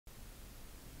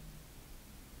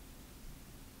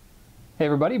Hey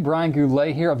everybody, Brian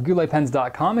Goulet here of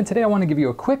Goulet-pens.com, and today I want to give you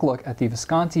a quick look at the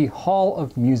Visconti Hall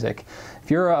of Music. If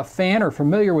you're a fan or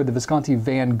familiar with the Visconti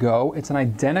Van Gogh, it's an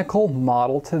identical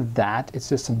model to that. It's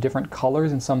just some different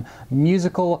colors and some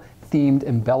musical themed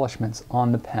embellishments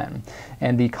on the pen.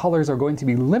 And the colors are going to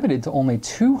be limited to only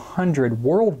 200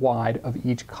 worldwide of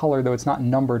each color, though it's not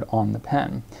numbered on the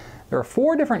pen. There are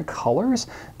 4 different colors.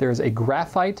 There's a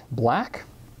Graphite Black,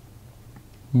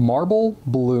 Marble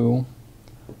Blue,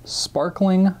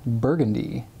 Sparkling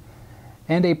Burgundy,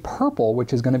 and a purple,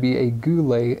 which is going to be a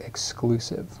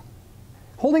Goulet-exclusive.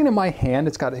 Holding it in my hand,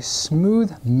 it's got a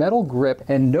smooth metal grip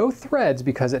and no threads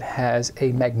because it has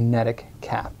a magnetic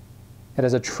cap. It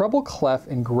has a treble clef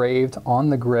engraved on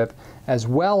the grip, as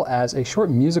well as a short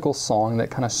musical song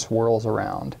that kind of swirls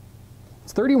around.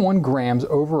 It's 31 grams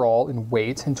overall in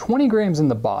weight and 20 grams in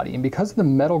the body, and because of the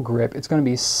metal grip, it's going to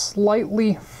be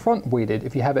slightly front-weighted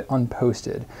if you have it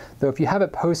unposted, though if you have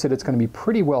it posted, it's going to be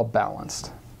pretty well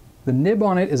balanced. The nib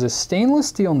on it is a stainless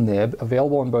steel nib,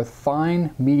 available in both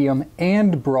fine, medium,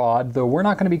 and broad, though we're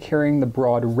not going to be carrying the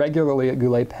broad regularly at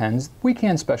Goulet Pens. We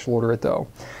can special order it though.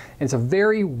 It's a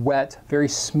very wet, very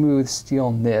smooth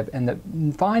steel nib, and the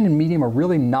fine and medium are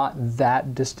really not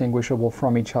that distinguishable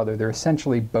from each other. They're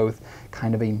essentially both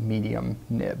kind of a medium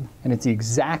nib. And it's the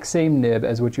exact same nib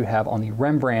as what you have on the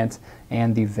Rembrandt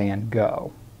and the Van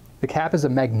Gogh. The cap is a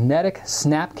magnetic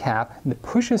snap cap that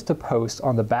pushes to post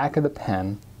on the back of the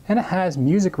pen, and it has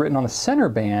music written on the center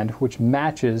band, which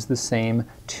matches the same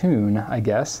tune, I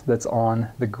guess, that's on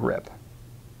the grip.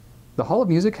 The Hall of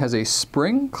Music has a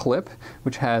spring clip,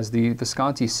 which has the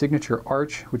Visconti signature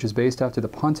arch, which is based after the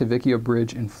Ponte Vecchio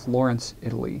Bridge in Florence,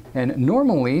 Italy. And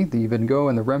normally, the Van Gogh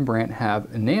and the Rembrandt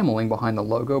have enameling behind the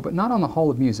logo, but not on the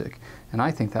Hall of Music, and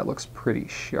I think that looks pretty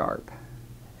sharp.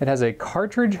 It has a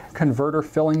cartridge converter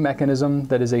filling mechanism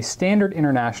that is a standard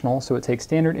international, so it takes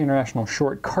standard international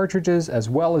short cartridges as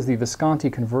well as the Visconti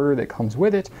converter that comes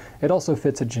with it. It also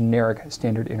fits a generic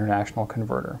standard international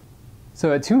converter.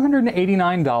 So at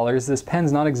 $289, this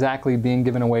pen's not exactly being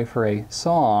given away for a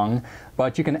song,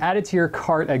 but you can add it to your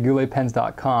cart at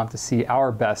Goulet-pens.com to see our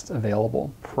best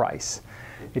available price.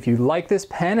 If you like this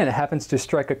pen and it happens to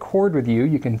strike a chord with you,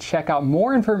 you can check out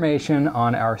more information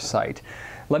on our site.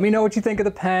 Let me know what you think of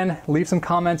the pen, leave some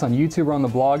comments on YouTube or on the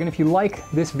blog, and if you like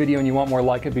this video and you want more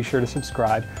like it, be sure to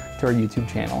subscribe to our YouTube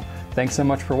channel. Thanks so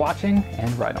much for watching,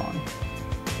 and right on.